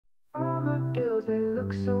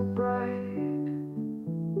look so bright.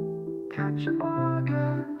 Catch a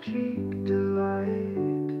bargain, cheap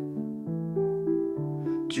delight.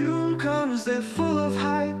 June comes, they're full of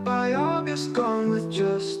hype. By August, gone with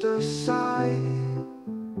just a sigh.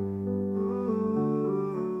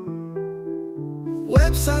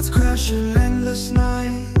 Websites crashing, endless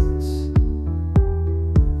nights.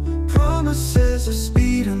 Promises of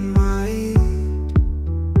speed and might.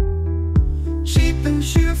 Cheap and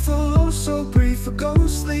cheerful, oh so brief. A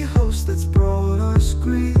ghostly host that's brought us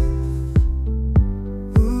grief.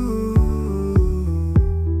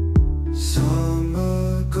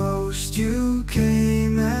 Summer ghost, you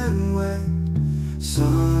came and went.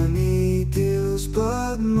 Sunny deals,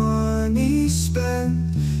 but money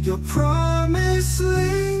spent. Your promise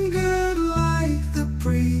lingered like the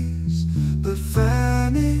breeze, but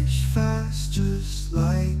vanished fast just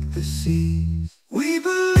like the seas. We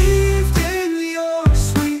believed in your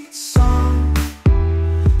sweet song.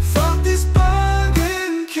 Thought this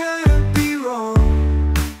bargain can't be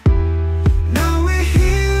wrong. Now we're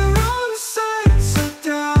here, all sights are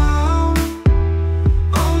down.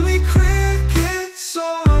 Only crickets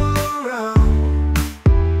all around.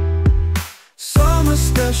 Summer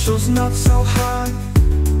specials not so high,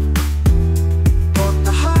 but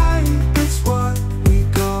the hype is what we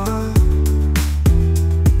got.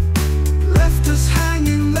 Left us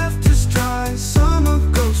hanging, left us dry. Summer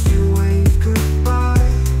ghost, you wave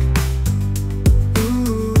goodbye.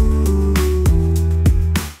 Ooh.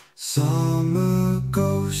 Summer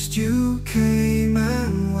ghost, you came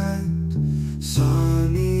and went.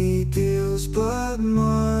 Sunny deals, but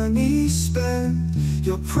money spent.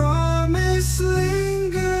 Your